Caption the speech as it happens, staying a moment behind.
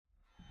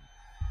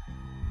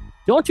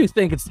Don't you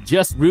think it's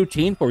just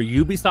routine for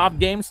Ubisoft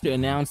games to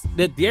announce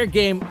that their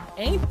game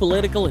ain't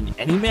political in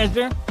any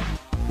measure?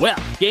 Well,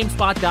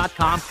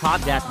 GameSpot.com caught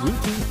that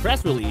routine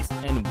press release,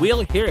 and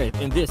we'll hear it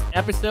in this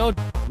episode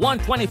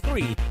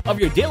 123 of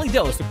your daily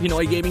dose of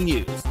Pinoy gaming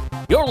news.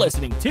 You're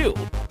listening to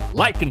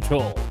Light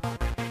Control.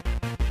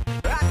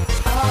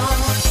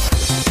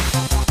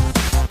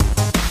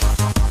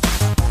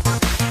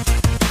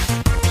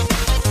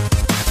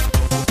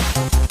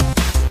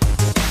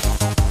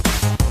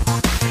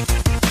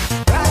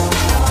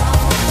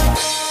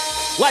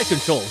 Light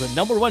Control, the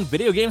 #1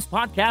 video games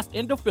podcast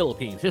in the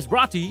Philippines, is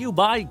brought to you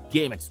by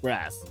Game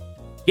Express.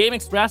 Game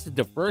Express is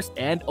the first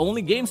and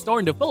only game store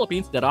in the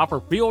Philippines that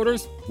offer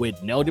pre-orders with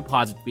no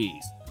deposit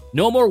fees.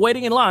 No more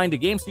waiting in line. The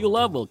games you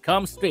love will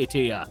come straight to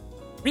you.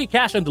 Free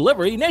cash on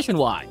delivery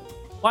nationwide.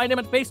 Find them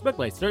at Facebook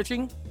by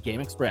searching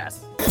Game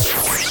Express.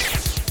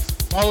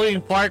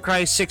 Following Far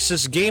Cry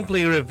 6's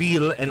gameplay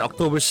reveal and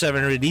October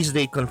 7 release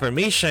date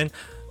confirmation,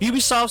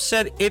 Ubisoft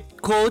said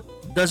it, quote,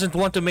 doesn't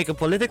want to make a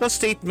political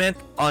statement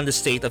on the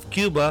state of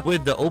Cuba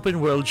with the open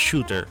world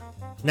shooter.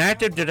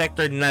 Narrative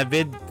director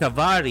Navid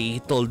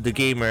Kavari told The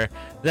Gamer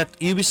that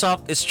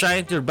Ubisoft is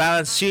trying to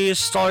balance serious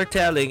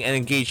storytelling and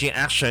engaging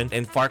action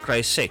in Far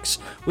Cry 6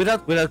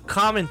 without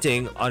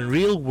commenting on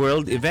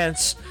real-world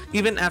events,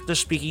 even after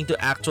speaking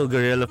to actual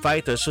guerrilla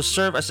fighters who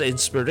serve as an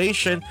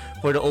inspiration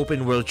for the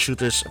open-world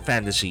shooter's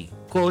fantasy.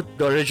 Quote,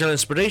 the original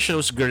inspiration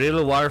was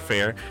guerrilla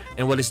warfare,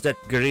 and what is that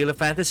guerrilla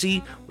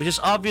fantasy? Which is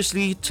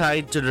obviously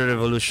tied to the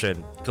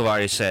revolution,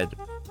 Kavari said.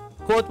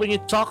 Quote, when you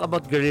talk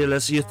about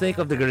guerrillas, you think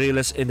of the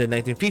guerrillas in the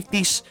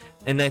 1950s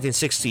and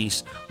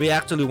 1960s. We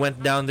actually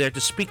went down there to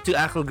speak to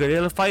actual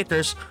guerrilla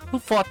fighters who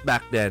fought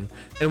back then,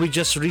 and we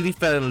just really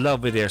fell in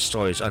love with their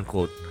stories,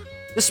 unquote.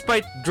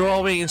 Despite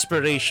drawing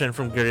inspiration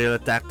from guerrilla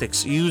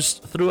tactics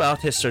used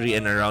throughout history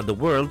and around the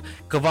world,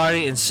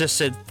 Kavari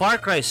insisted Far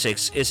Cry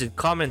 6 isn't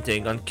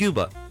commenting on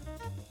Cuba.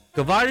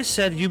 Kavari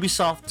said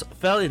Ubisoft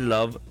fell in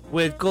love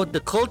with, quote, the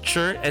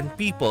culture and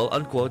people,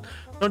 unquote,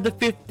 from the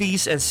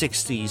 50s and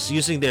 60s,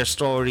 using their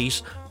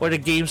stories for the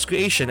game's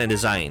creation and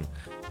design.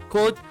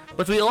 Quote,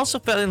 but we also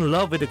fell in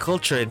love with the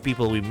culture and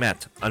people we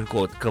met,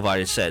 unquote,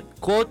 Kavari said.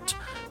 Quote,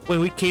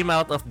 when we came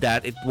out of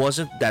that, it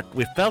wasn't that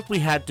we felt we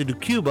had to do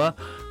Cuba.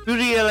 We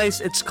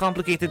realized it's a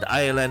complicated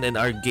island and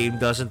our game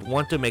doesn't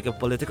want to make a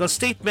political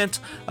statement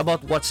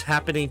about what's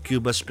happening in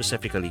Cuba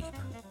specifically.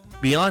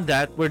 Beyond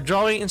that, we're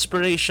drawing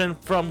inspiration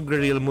from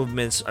guerrilla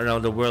movements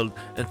around the world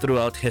and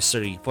throughout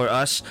history. For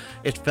us,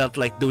 it felt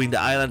like doing the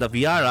island of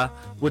Yara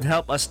would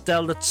help us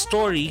tell that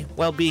story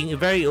while being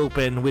very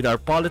open with our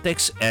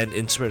politics and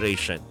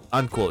inspiration,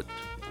 unquote.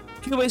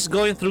 Cuba is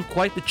going through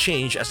quite the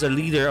change as the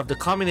leader of the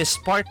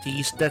Communist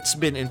parties that's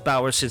been in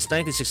power since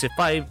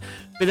 1965.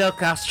 Fidel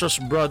Castro's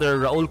brother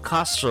Raul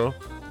Castro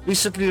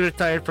recently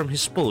retired from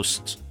his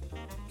post.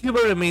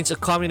 Cuba remains a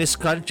communist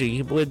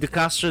country, with the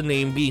Castro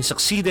name being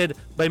succeeded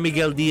by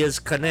Miguel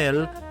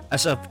Diaz-Canel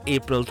as of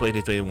April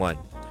 2021.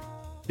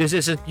 This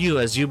isn't new,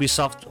 as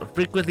Ubisoft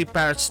frequently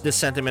parrots this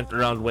sentiment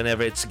around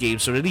whenever its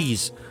games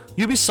release.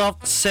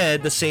 Ubisoft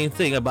said the same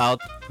thing about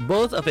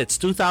both of its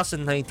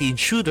 2019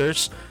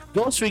 shooters,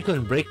 Ghost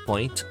Recon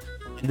Breakpoint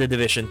and The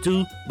Division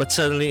 2, but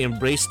suddenly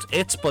embraced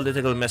its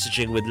political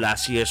messaging with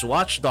last year's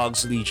Watch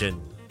Dogs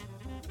Legion.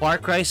 Far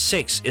Cry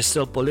 6 is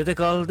still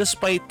political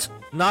despite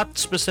not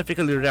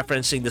specifically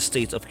referencing the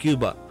state of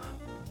Cuba.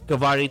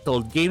 Kavari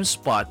told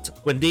GameSpot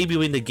when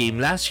debuting the game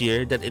last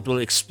year that it will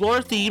explore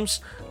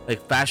themes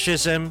like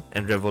fascism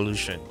and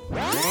revolution.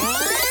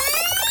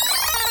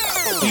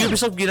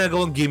 Ubisoft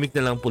ginagawang gimmick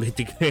na lang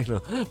politika, no?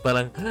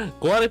 Parang,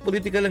 kuwari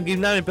politika lang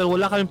game namin pero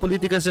wala kaming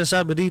politika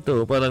sinasabi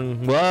dito. Parang,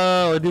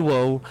 wow, di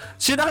wow.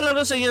 Sino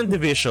nakalaro sa inyong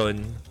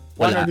Division?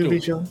 Wala.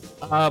 Division?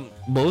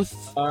 Both?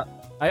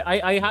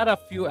 I had a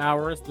few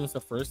hours dun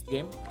sa first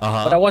game,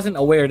 but I wasn't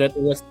aware that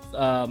it was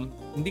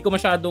hindi ko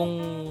masyadong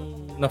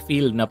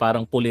na-feel na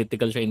parang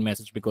political siya in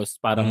message because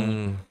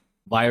parang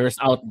virus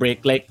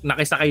outbreak, like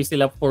nakisakay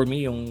sila for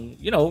me yung,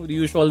 you know, the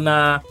usual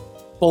na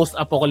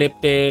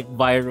post-apocalyptic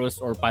virus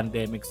or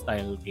pandemic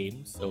style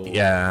game. So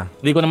yeah,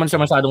 hindi ko naman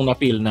siya masyadong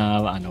na-feel na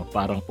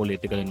parang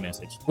political in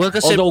message. Well,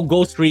 kasi although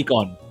Ghost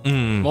Recon,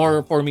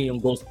 more for me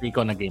yung Ghost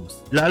Recon na games.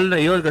 Lalo na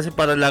yun kasi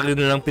para lagi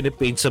nilang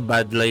pinipaint sa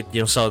bad light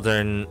yung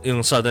southern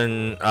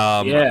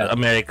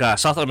America,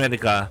 South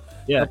America.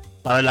 Yeah.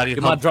 Para lagi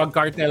yung mga drug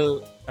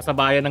cartel,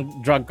 kasabayan ng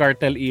drug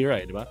cartel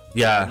era, di ba?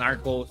 Yeah.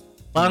 Narcos.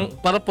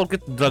 Para porket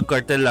drug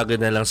cartel lagi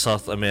na lang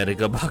South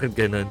America, bakit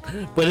ganun?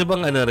 Pwede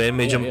bang rin,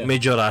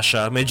 medyo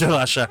Russia, medyo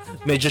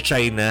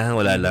China,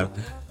 wala lang.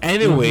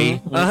 Anyway,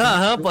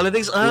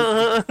 politics,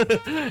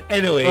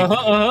 Anyway.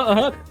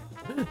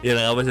 Yan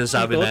ang ako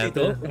sinasabi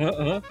natin.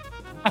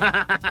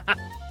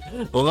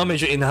 Oo nga,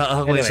 medyo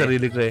inahahak ko yung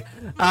sarili ko eh.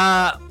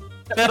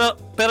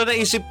 Pero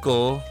naisip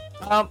ko,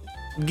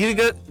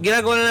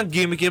 ginagawa na ng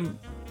gimmick yung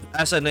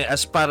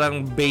as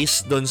parang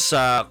based doon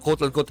sa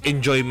quote-unquote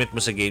enjoyment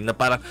mo sa game, na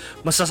parang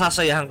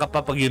masasasayahan ka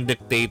pa pag yung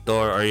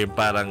dictator or yung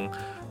parang,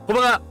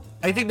 kumbaga,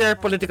 I think their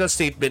political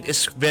statement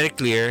is very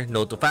clear: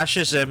 no to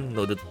fascism,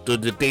 no to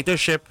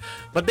dictatorship,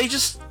 but they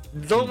just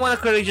don't want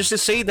to courageously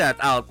say that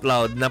out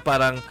loud na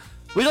parang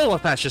we don't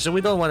want fascism, we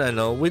don't want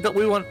we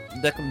want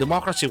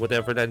democracy,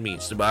 whatever that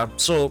means, diba?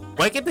 So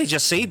why can't they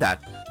just say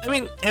that? I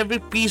mean, every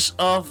piece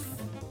of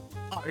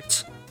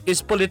art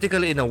is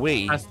political in a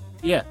way.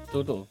 Yeah,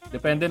 totoo.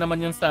 Depende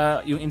naman yun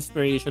sa yung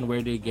inspiration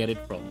where they get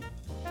it from.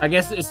 I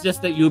guess it's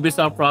just that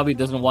Ubisoft probably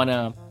doesn't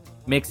wanna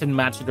mix and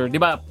match their, di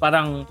ba?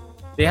 Parang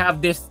they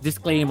have this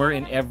disclaimer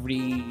in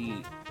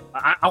every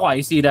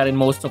I see that in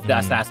most of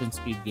the Assassin's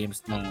Creed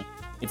games na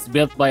it's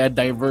built by a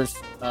diverse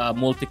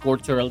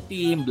multicultural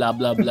team, blah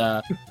blah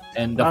blah.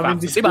 And the fact,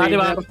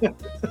 diba?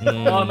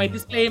 May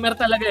disclaimer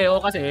talaga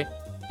o kasi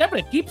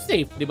syempre, keep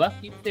safe, diba?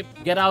 Keep safe.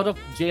 Get out of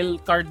jail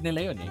card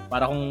nila yun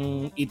Para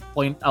kung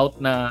point out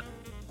na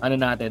ano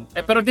natin.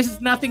 Pero this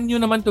is nothing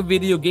new naman to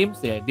video games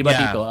diba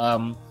dito?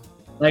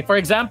 Like for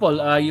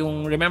example,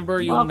 yung remember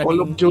yung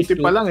Call of Duty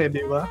pa lang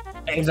di ba?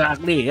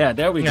 Exactly. Yeah,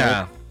 there we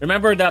go.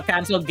 Remember the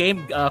canceled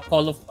game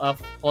Call of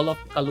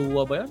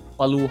Kaluha ba yun?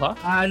 Paluha?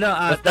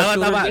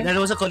 Tama. That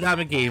was a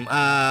Konami game.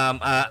 7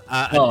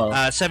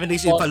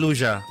 Days in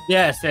Fallujah.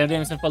 Yes, 7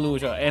 Days in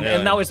Fallujah.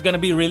 And now it's gonna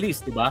be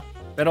released, diba?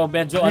 Pero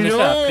medyo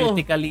siya,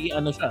 critically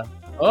siya.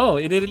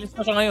 I-release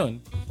na siya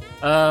ngayon.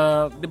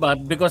 Diba?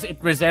 Because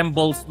it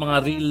resembles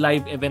mga real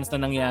live events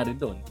na nangyari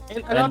doon.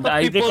 And a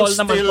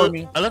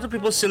lot of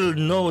people still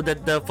know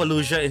that the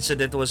Fallujah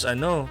incident was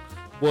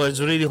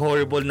really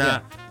horrible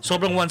na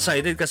sobrang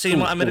one-sided kasi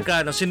yung mga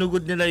Amerikano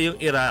sinugod nila yung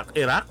Iraq.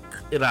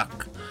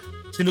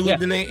 Sinugod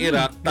nila yung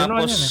Iraq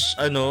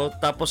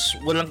tapos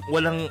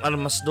walang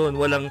armas doon,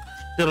 walang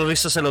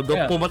terorista sa loob.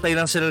 Pumatay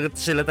lang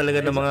sila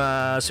talaga ng mga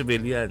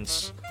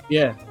civilians.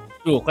 Yeah.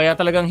 True. Kaya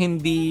talagang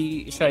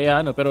hindi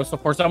siya pero so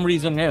for some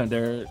reason ngayon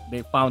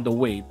they found a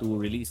way to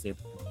release it.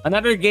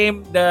 Another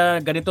game na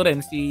ganito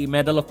rin si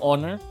Medal of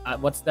Honor.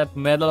 What's that?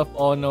 Medal of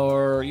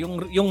Honor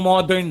yung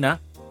modern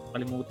na.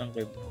 Kalimutan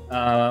ko.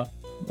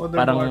 Modern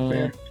parang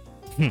Warfare.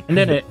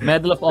 Hindi.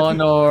 Medal of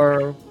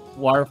Honor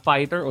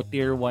Warfighter o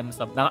Tier 1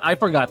 sub. I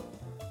forgot.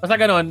 Basta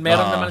ganun,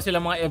 meron naman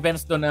silang mga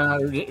events doon na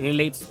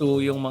relates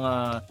to yung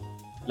mga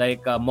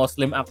like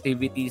Muslim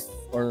activities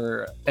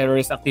or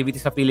terrorist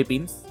activities sa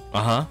Philippines.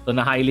 So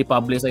na highly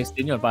publicized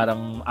din yun.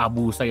 Parang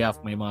Abu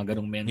Sayyaf, may mga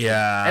ganung mention.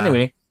 Yeah.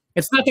 Anyway,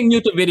 it's nothing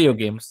new to video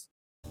games.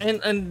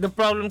 And the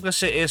problem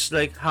kasi is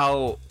like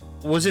how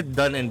was it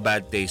done in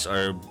bad taste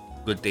or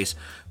good taste?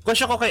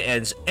 Question ko kay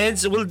Eds,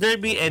 will there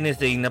be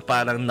anything na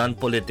parang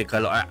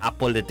non-political or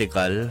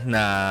apolitical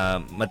na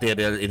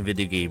material in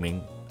video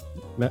gaming?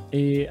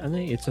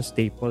 It's a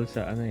staple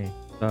sa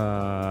sa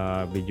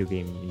video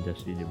game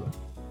industry, di ba?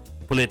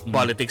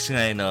 Politics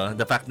nga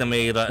The fact na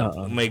may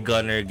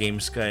gunner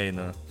games ka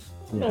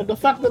No, the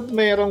fact that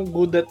mayroong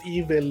good at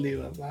evil, di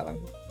ba? Parang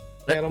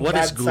mayroong what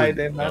bad is good? side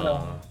and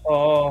diba,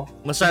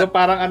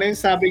 parang yung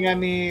sabi nga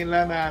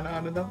nila na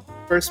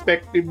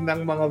perspective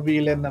ng mga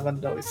villain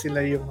naman daw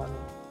sila yung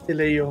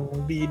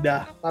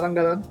bida. Parang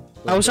gano'n.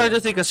 I was starting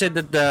to think kasi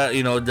that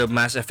the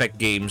Mass Effect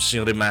games,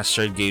 yung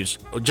remastered games,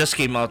 just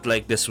came out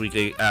like this week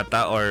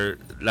ata or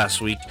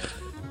last week.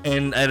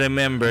 And I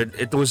remembered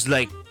it was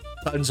like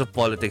tons of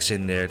politics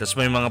in there. Tapos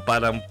may mga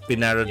parang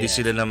pinarody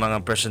sila ng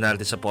mga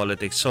personality sa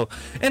politics. So,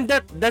 and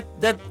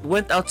that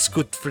went out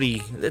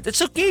scot-free.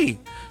 It's okay.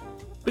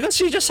 Because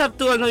you just have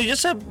to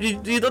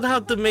you don't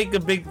have to make a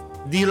big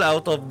deal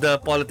out of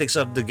the politics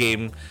of the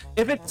game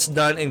if it's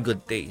done in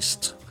good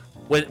taste.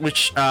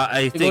 Which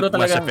I think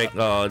Mass Effect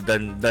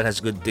done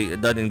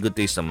in good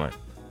taste naman.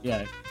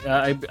 Yeah,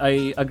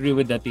 I agree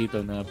with that dito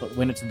na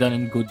when it's done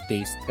in good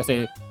taste.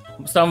 Kasi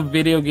some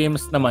video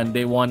games naman,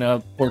 they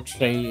wanna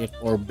portray it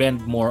or bend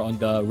more on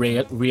the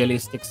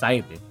realistic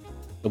side.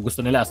 So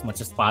gusto nila as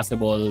much as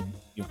possible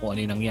yung kung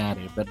ano yung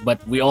nangyari. But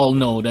we all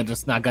know that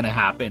it's not gonna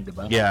happen, di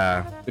ba?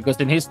 Yeah.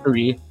 Because in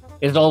history,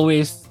 it's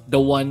always the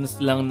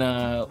ones lang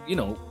na,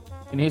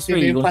 in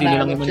history, yung sino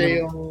lang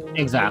yung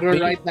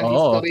exactly. Right ng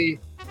history.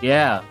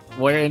 Yeah,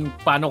 wherein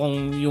paano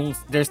kung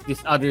there's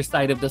this other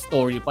side of the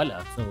story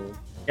pala. So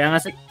kaya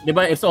nga 'di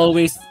ba, it's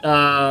always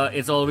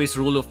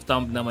rule of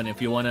thumb naman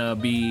if you wanna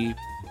be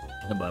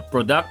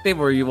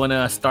productive or you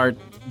wanna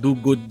do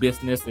good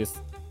business is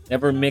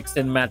never mix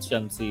and match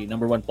yan si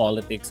number 1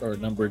 politics or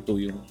number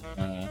 2 yung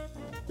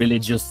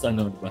religious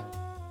diba?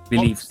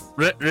 Beliefs.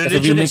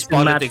 Religion is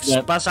politics.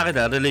 Para sa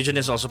akin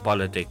religion is also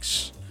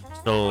politics.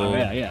 So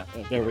yeah,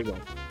 there we go.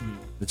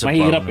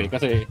 Mahirap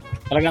kasi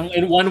talagang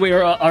in one way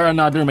or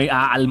another may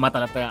aalma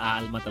talaga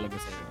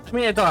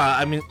sa'yo.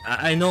 I mean,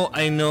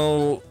 I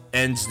know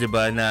ends,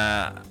 diba,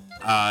 na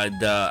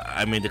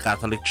the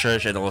Catholic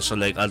Church and also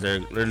like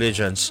other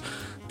religions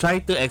try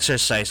to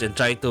exercise and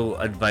try to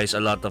advise a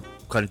lot of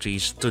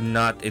countries to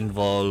not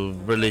involve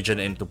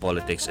religion into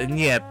politics. And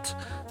yet,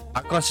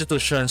 our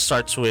constitution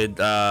starts with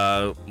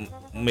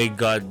may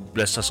God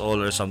bless us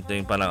all or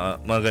something, parang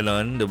mga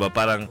ganon, diba?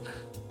 Parang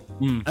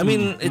I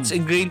mean, it's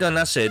ingrained on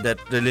us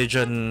that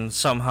religion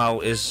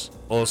somehow is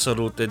also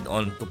rooted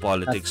onto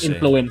politics.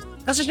 Influence.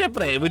 Kasi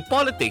syempre, with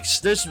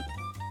politics,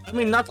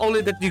 not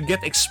only that you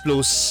get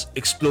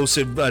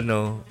explosive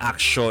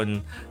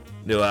action,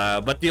 di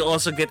ba? But you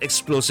also get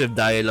explosive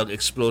dialogue,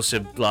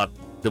 explosive plot,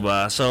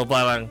 Diba? So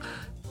parang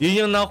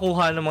yun yung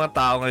nakuha ng mga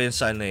tao ngayon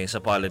sa sa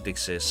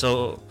politics eh.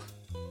 So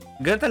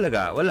ganun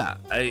talaga,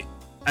 wala.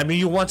 I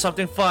mean, you want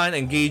something fun,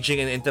 engaging,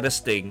 and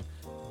interesting.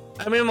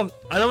 I mean,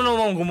 alam mo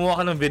naman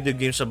gumawa ka ng video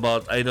games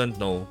about, I don't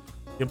know,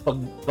 yung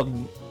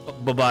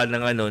pagbaba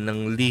ng ng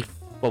leaf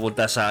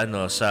papunta sa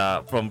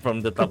from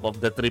the top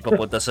of the tree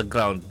papunta sa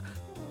ground.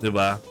 'Di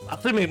ba?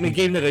 Actually may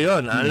game na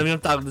gayon. Alam mo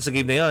yung tawag sa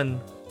game na 'yon?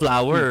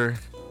 Flower.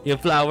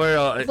 Yung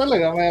flower.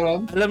 Talaga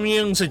meron. Alam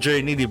niyo yung sa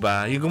Journey, 'di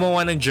ba? Yung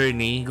gumawa ng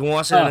Journey,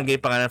 gumawa sila ng game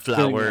pangalan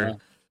Flower.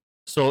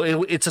 So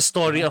it's a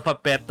story of a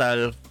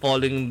petal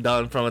falling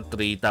down from a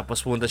tree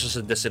tapos punta siya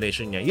sa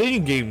destination niya.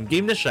 Yun yung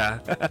game na siya.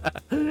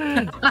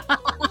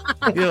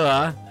 Di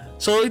ba?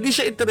 So hindi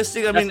siya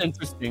interesting. That's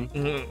interesting.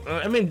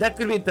 I mean, that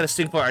could be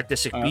interesting for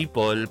artistic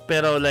people,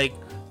 pero like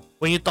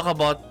when you talk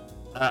about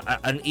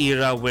an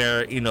era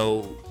where, you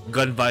know,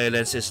 gun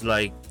violence is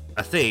like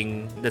a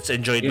thing that's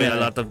enjoyed by a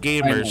lot of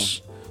gamers,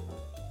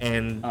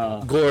 and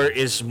gore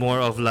is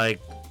more of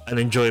like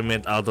an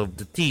enjoyment out of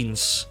the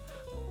teens.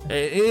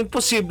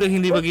 Imposible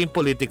hindi maging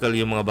political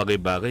yung mga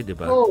bagay-bagay, di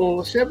ba? Oo,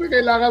 syempre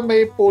kailangan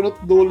may punot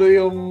dulo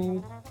yung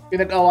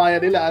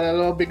pinag-awayan nila.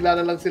 Ano, bigla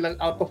na lang silang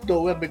out of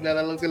nowhere, bigla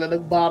na lang sila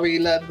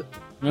nagbarilan.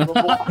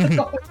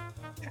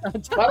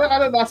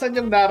 Parang nasan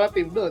yung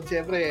narrative doon?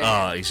 Syempre,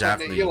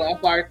 exactly. Yung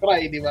Far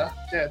Cry, di ba?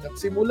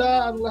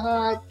 Nagsimula ang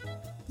lahat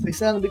sa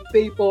isang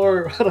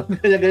dictator, parang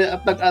ganyan-ganyan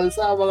at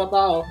nag-alsa ang mga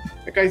tao.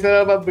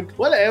 Kaysa naman,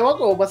 wala, ewan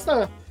ko,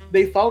 basta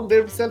they found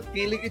themselves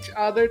killing each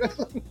other.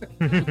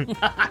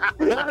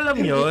 Alam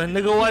nyo,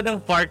 nagawa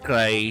ng Far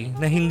Cry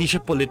na hindi siya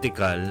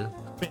political,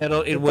 pero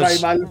it was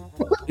Tribal.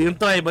 yung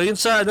tribal, yung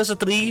sa 3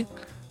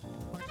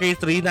 Far Cry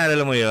 3,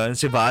 naalala mo yun?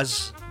 Si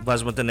Vaz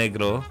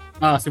Montenegro.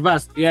 Si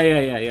Vaz.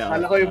 Yeah.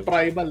 Kala ko yung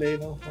primal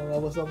no?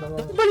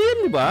 Tribal yun,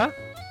 di ba?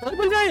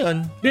 Tribal nga yun.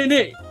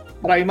 Hindi.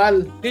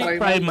 Primal.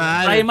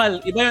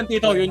 Iba yun,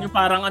 Tito. Yun yung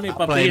parang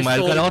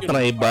Primal. Kala ko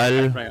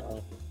tribal.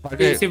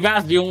 Si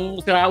Vaz, yung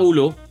si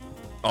Raulo.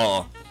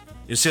 Oo.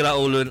 Yung si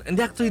Raulo.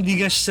 Hindi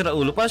nga siya si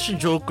Raulo. Parang siya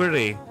Joker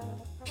eh.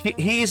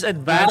 He is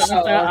advanced.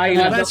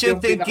 Advanced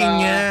yung thinking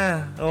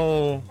niya.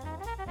 Oo.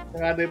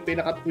 Yung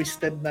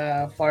pinaka-twisted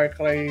na Far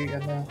Cry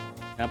na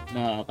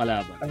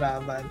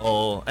kalaban.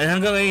 Oo. And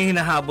hanggang ngayon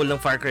hinahabol ng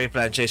Far Cry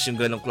franchise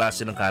yung ganong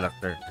klase ng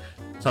character.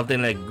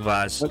 Something like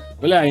Vaz.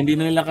 Wala, hindi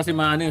na nila kasi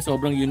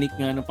sobrang unique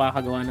nga ng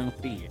pakagawa ng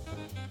 3 eh.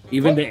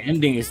 Even the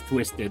ending is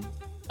twisted.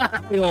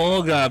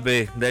 Oo,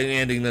 grabe. Dahil yung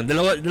ending nun.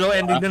 Dalawa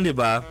ending nun, di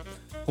ba?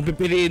 Kung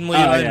pipiliin mo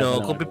yung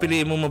kung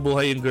pipiliin mo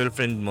mabuhay yung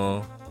girlfriend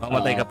mo,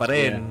 mamatay ka pa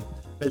rin. Yeah.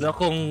 Pero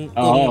kung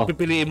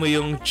pipiliin mo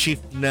yung chief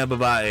na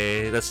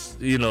babae, that's,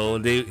 you know,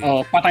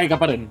 patay ka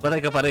pa rin.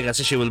 Patay ka pa rin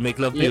kasi she will make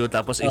love to you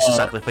tapos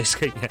isa-sacrifice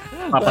ka niya.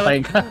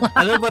 Papatayin ka.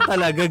 Ano ba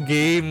talaga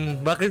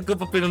game? Bakit ko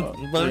pa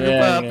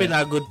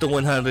pinagod tong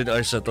 100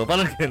 hours na to?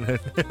 Parang ganun.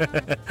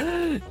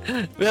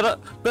 pero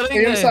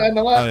yung sa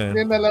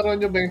yung nalaro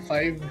nyo ba yung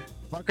 5?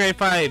 Far Cry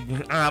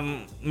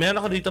 5, meron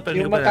ako dito pero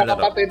yung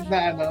magkakapatid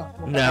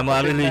na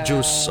mga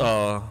religious,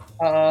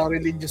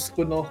 religious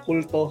kulto.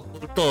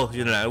 Kulto,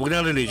 yun lang. Huwag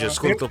na religious,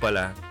 kulto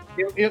pala.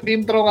 Yung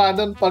intro nga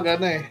doon pag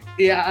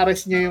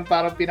i-arrest niya yung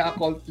parang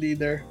pinaka-cult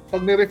leader.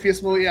 Pag ni-refuse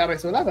mo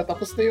i-arrest, wala na,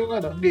 tapos na yung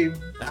game.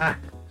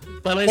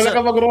 Parang wala ka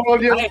mag-roll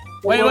yung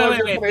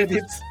wait.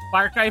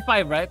 Far Cry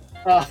 5, right?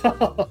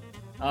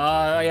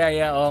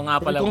 Yeah. Oo nga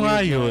pala. Kung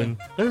nga yun.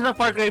 Kasi sa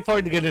Far Cry 4,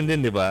 ganun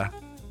din, di ba?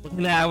 Pag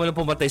hinayaan mo lang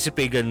pumatay si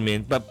Pagan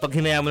Min, pag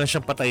hinayaan mo lang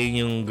siyang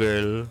patayin yung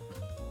girl,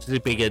 si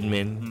Pagan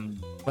Min,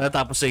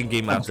 matatapos na yung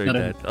game after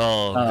that.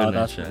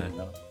 Ganun siya.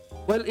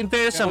 Well, in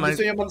fairness naman...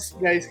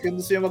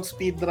 Kung gusto nyo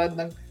mag-speedrun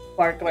ng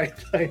Far Cry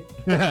 5.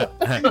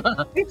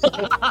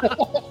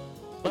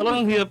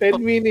 Parang 10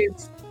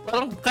 minutes.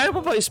 Parang kaya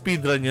pa ba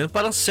speedrun yun?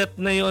 Parang set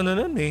na yung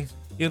nun eh.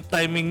 Yung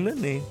timing nun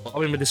eh.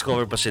 Baka may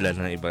ma-discover pa sila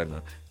ng iba, no?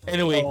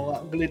 Anyway.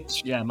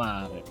 Glitch. Yeah,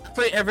 maaari.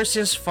 So, ever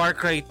since Far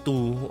Cry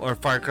 2 or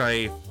Far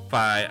Cry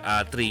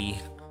 3,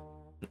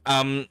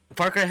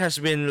 Far Cry has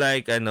been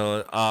like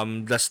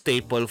the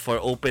staple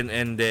for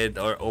open-ended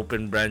or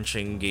open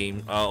branching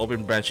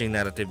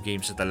narrative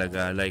games na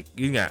talaga. Like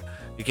yun nga,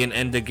 you can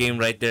end the game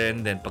right there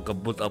and then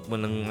pagka-boot up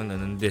mo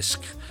ng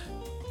disc.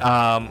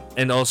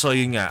 And also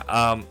yun nga,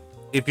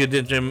 if you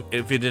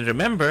didn't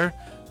remember,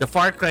 the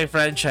Far Cry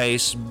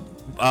franchise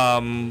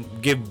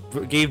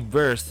gave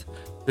birth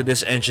to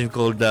this engine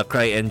called the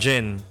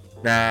CryEngine.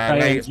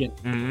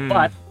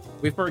 But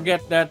we forget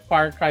that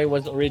Far Cry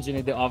was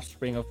originally the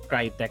offspring of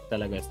Crytek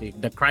talaga.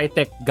 The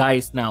Crytek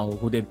guys now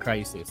who did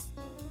Crysis.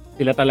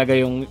 Sila talaga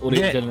yung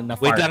original na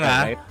Far Cry,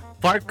 right?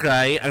 Far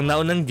Cry, ang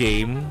naunang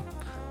game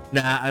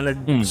na ang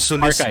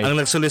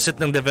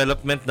nag-solicit ng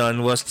development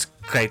nun was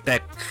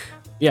Crytek.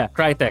 Yeah,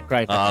 Crytek.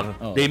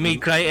 They made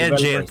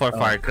CryEngine for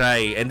Far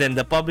Cry. And then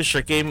the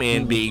publisher came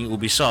in being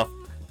Ubisoft.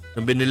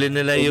 Nung binili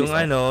nila yung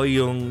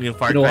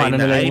Far Cry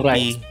na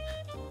IP.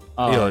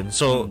 Yun.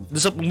 So,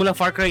 mula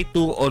Far Cry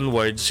 2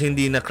 onwards,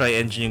 hindi na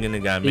CryEngine yung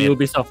ginagamit.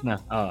 Ubisoft na.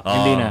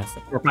 Hindi na.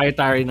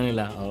 Proprietary na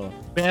nila.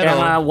 Pero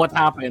what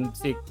happened,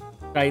 si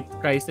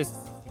Crysis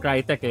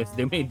Crytek is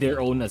they made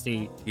their own na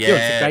si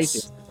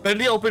Crysis. Pero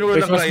hindi open world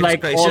Which ang was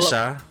like Crysis,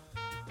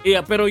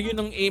 Yeah, pero yun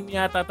ang aim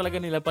yata talaga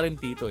nila pa rin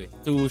dito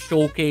to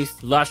showcase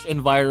lush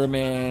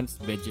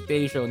environments,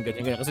 vegetation,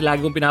 ganyan. Kasi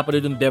lagi kong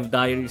pinapanood yung Dev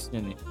Diaries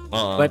niyan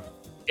But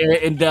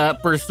in the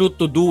pursuit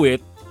to do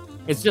it,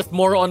 it's just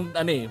more on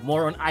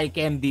eye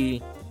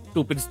candy,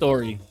 stupid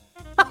story.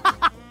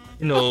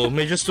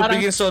 Medyo stupid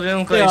yung story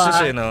ng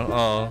Crysis no?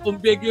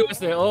 Ambiguous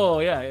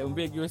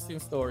ambiguous yung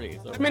story.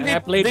 So,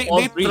 I played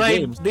all three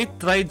games. They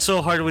tried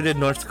so hard with the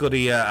North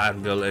Korea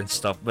angle and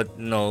stuff,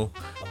 but no.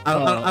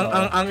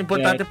 Ang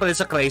importante pala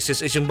sa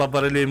Crysis is yung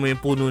babarilin mo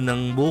yung puno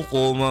ng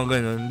buko, mga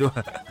ganun, di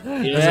ba?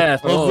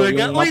 Yes.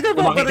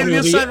 Babaril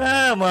yung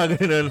sana,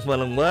 mga ganun,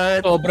 parang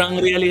what? Sobrang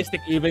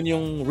realistic, even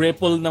yung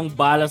ripple ng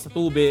bala sa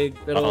tubig,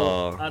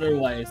 pero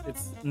otherwise,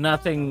 it's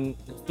nothing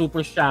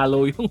super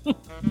shallow yung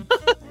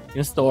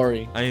yung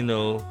story. I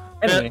know.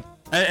 Anyway.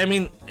 I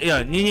mean,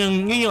 yun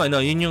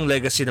yung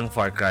legacy ng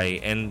Far Cry,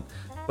 and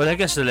well, I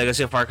guess the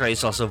legacy of Far Cry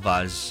is also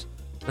Vaz.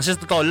 Kasi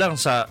totoo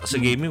lang, sa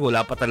gaming,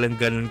 wala pa talagang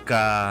ganun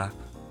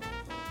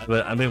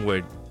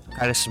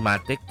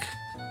charismatic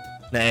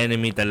na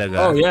enemy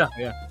talaga. Oh, yeah.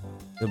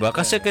 Diba?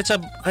 Kasi kahit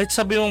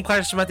sabi mong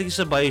charismatic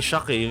sa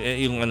Bioshock,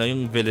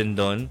 yung villain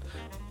doon,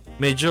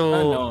 medyo...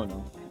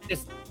 No.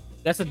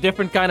 That's a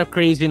different kind of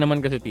crazy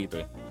naman kasi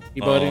dito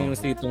Iba rin yung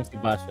si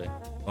Bash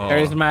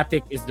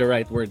Charismatic is the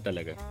right word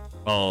talaga.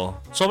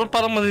 So,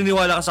 parang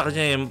maniniwala ka sa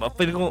kanya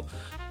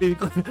Pili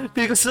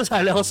ko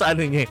sasali ako sa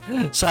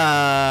sa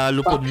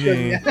lupon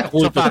niya.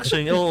 Sa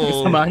faction niya.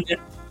 Samahan niya.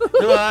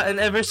 Diba?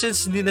 And ever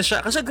since hindi na siya,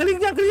 kasi galing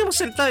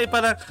magsalita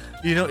parang,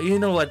 you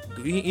know what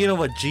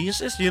genius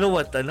is? You know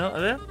what,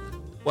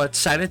 what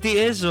sanity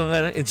is?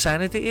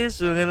 Insanity is?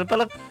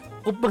 Parang,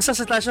 kung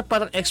magsasalita siya,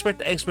 parang expert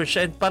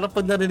siya, and parang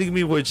pag narinig mo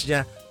yung words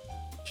niya,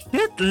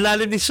 shit,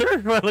 lalim ni sir.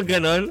 Parang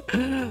ganon.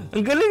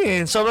 Ang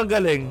galing sobrang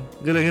galing.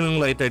 Galing yung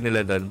lighter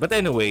nila doon. But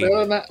anyway.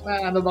 Pero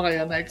ano ba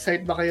kayo?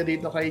 Na-excite ba kayo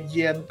dito kay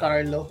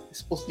Giancarlo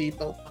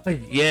Esposito? Ay,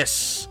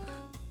 yes.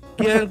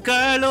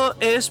 Giancarlo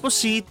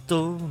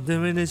Esposito.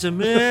 Demena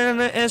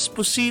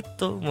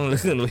Esposito.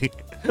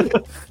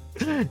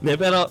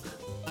 Pero,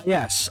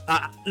 yes.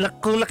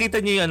 Kung nakita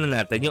niyo yung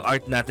natin, yung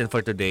art natin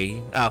for today,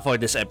 for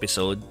this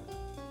episode.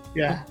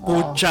 Yeah.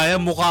 Putsaya,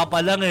 mukha pa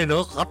lang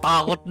no?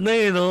 Katakot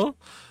na no?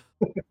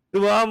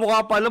 Diba?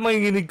 Mukha pala,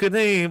 manginginig ka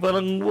na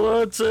Parang,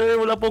 what sir?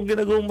 Wala pong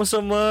ginagawang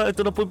masama.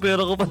 Ito na po yung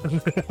pera ko pa.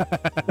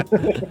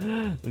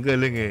 Ang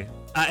galing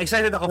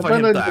excited ako for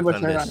him to act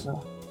on this.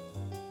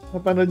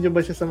 Napanood nyo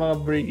ba siya sa mga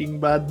Breaking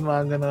Bad,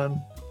 mga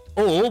ganon?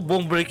 Oo,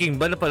 buong Breaking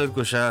Bad, napanood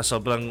ko siya.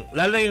 Sobrang,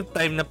 lalo yung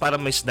time na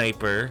parang may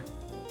sniper.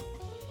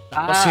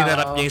 Tapos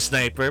sinarap niya yung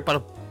sniper.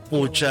 Parang,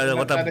 putya,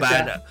 what a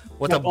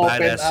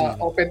badass.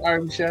 Open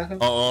arm siya.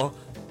 Oo.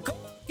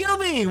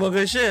 Killing!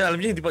 Magaling siya.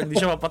 Alam niya, hindi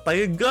siya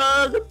mapatayin.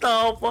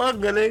 Gaganda pa.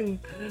 Galing.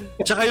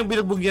 Tsaka yung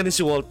binugbog ni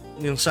si Walt,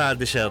 yung sa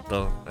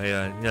desierto.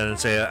 Ayan. Yan. Ang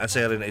saya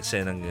rin na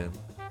eksenang yun.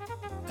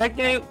 Kahit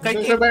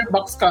siya ba yung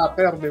box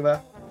cutter, di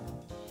ba?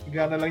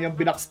 Higa na lang yung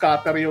box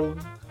cutter yung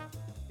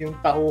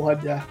tauhan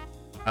niya.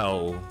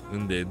 Oo.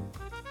 Yun din.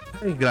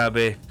 Ay,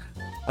 grabe.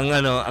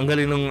 Ang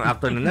galing ng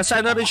actor na.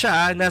 Nasa rin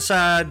siya,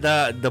 nasa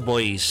The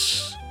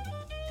Boys.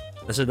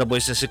 Nasa The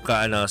Boys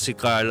na si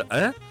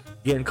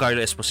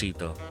Giancarlo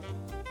Esposito.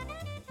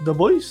 The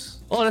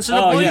Boys? Nasa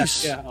The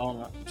Boys. Yeah.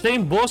 nga. Siya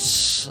yung boss.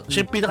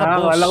 Siya yung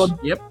pinaka-boss.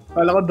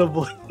 Kala ko The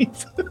Boys.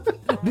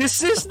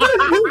 This is the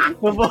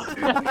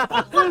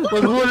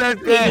Magulat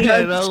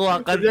ka.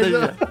 Nakakanta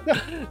siya.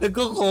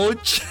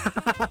 Nagko-coach.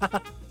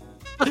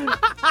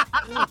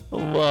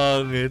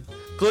 Bangit.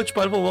 Coach,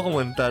 paano po ba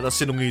kumanta? Tapos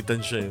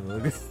sinungitan siya.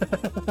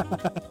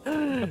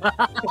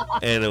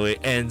 Anyway,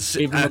 ends.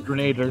 Even a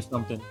grenade or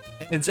something.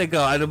 Ends,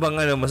 ikaw, ano bang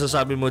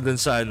masasabi mo dun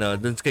sa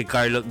dun kay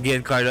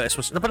Giancarlo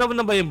Esposito? Napanood mo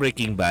na ba yung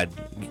Breaking Bad?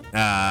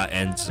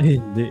 Ends?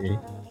 Hindi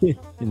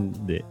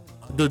Hindi.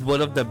 Dude,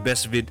 one of the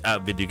best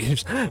video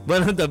games.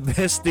 One of the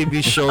best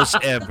TV shows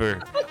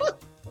ever.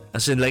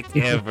 As in, like,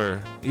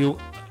 ever.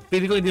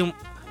 Pili ko hindi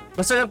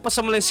basta nagpasa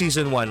mo lang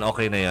season 1,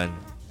 okay na yan.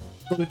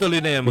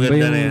 Tuloy na yan,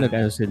 maganda na yan.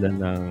 Nag-ano sila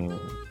ng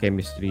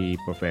chemistry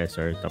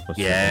professor tapos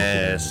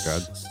yes.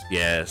 drugs?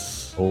 Yes.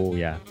 Oh,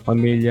 yeah.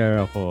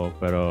 Familiar ako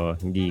pero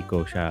hindi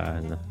ko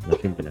siya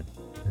nasimpulan.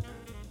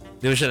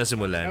 Hindi mo siya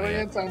nasimulan. Meron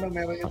yan sa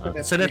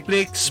Netflix. Sa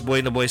Netflix, boy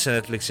na boy sa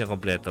Netflix yung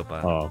kompleto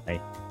pa. Oh, okay.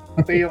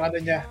 Pati yung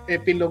niya,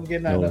 epilogue niya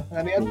na.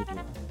 Ano yan?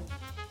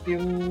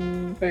 Yung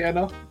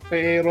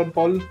kay Ron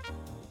Paul.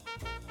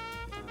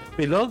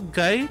 Epilogue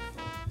kay?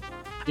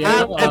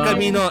 Yeah, El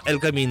Camino.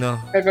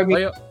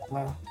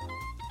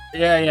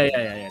 Yeah.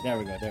 There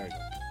we go.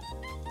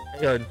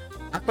 Ayun.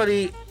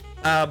 Actually,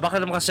 baka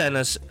naman kasi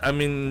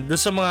doon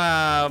sa mga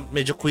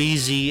medyo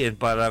queasy and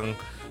parang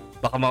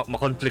baka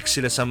ma-conflict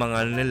sila sa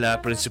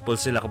mga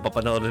principles sila kung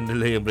papanoorin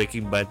nila yung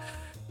Breaking Bad.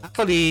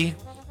 Actually,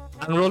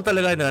 ang role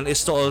talaga nun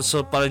is to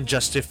also parang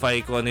justify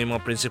kung ano yung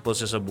mga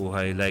principles sa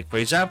buhay. Like, for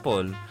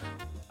example,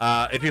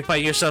 if you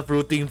find yourself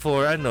rooting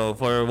for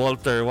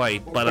Walter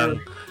White, parang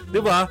 'di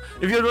ba?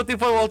 If you're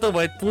rooting for Walter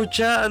White,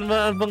 pucha,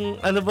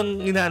 ano bang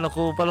inaano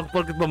ko, parang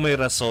porket ba may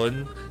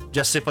rason,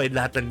 justified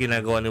lahat ng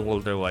ginagawa ni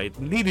Walter White.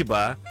 Hindi, 'di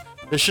ba?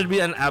 There should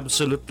be an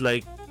absolute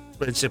like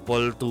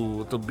principle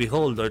to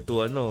behold or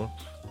to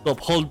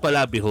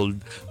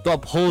uphold.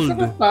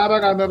 Saka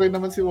parang rin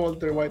naman si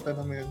Walter White,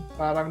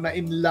 parang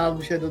na-in love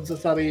siya doon sa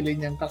sarili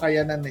niyang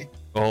kakayanan eh.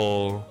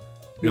 Oo.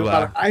 Diba? Diba?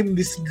 Parang, I'm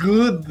this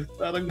good.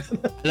 Parang,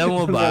 alam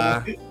mo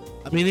ba,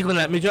 aminin ko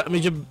na, medyo,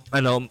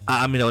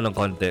 aamin ako ng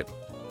konti.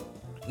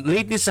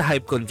 Lately sa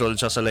hype control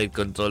siya sa light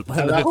control.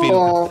 Kala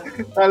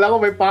ko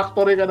may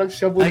factory ka ng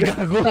shabu. Ay,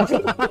 gago.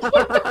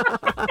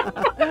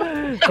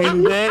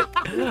 Hindi.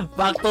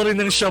 Factory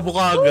ng shabu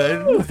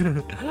kagad.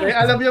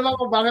 Alam niyo ba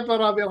kung bakit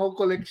marami akong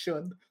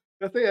collection?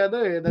 Kasi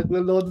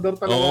naglo-launder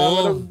talaga ako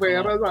ng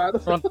pera sa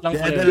Front lang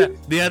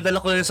Dinadala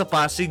ko yun sa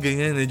Pasig,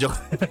 ganyan. Joke.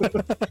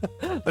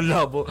 Ang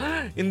labo.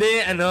 Hindi,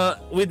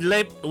 with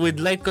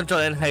light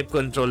control and hype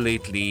control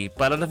lately,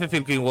 parang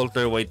nafe-feel ko yung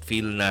Walter White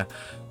feel na,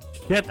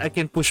 shit, I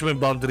can push my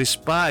boundaries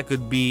pa. I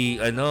could be,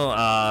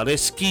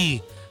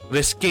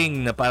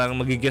 risking na parang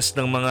magigest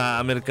ng mga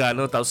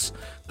Amerikano tapos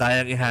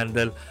kayang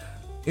i-handle.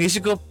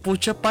 Iisip ko,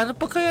 pucha, paano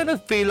pa kaya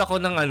nag-fail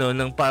ako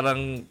ng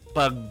parang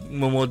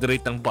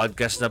pag-moderate ng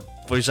podcast na,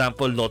 for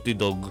example, Naughty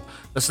Dog.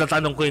 Tapos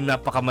natanong ko yung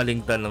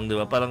napakamaling tanong, di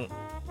ba? Parang,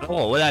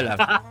 wala lang.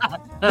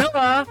 Di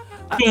ba?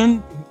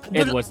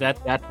 It was at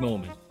that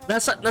moment.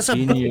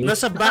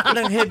 Nasa back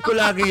ng head ko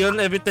lagi yun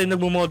every time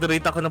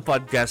nagmo-moderate ako ng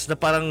podcast na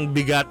parang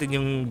bigatin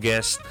yung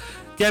guest.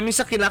 Kaya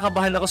minsan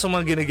kinakabahan ako sa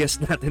mga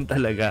gine-guest natin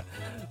talaga.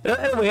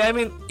 Anyway, I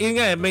mean,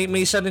 yun nga, may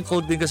isa rin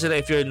code din kasi na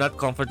if you're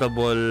not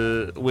comfortable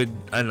with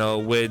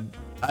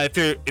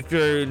if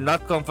you're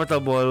not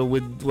comfortable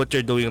with what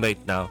you're doing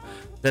right now,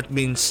 that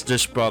means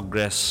there's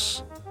progress.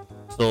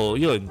 So,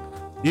 yun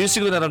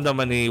siguro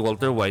naramdaman ni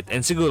Walter White,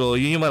 and siguro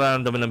yun yung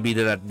mararamdaman ng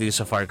bida natin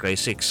dito sa Far Cry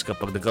 6.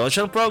 Kapag nagkaroon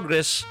siya ng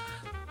progress,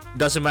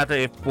 doesn't matter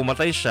if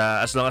pumatay siya,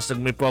 as long as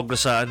may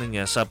progress sa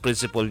sa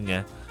principle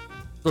niya,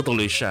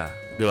 tutuloy siya,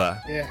 di ba?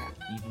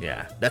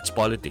 Yeah, that's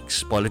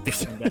politics.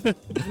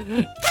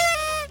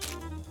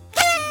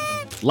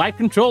 Light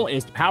Control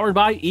is powered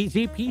by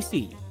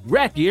EZPC,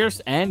 Red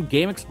Gears, and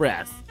Game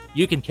Express.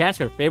 You can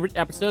catch your favorite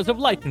episodes of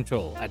Light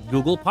Control at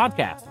Google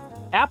Podcasts,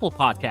 Apple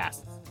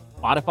Podcasts,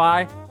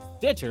 Spotify,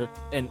 Stitcher,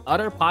 and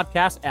other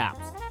podcast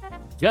apps.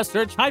 Just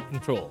search Hype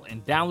Control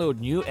and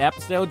download new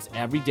episodes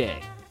every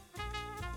day.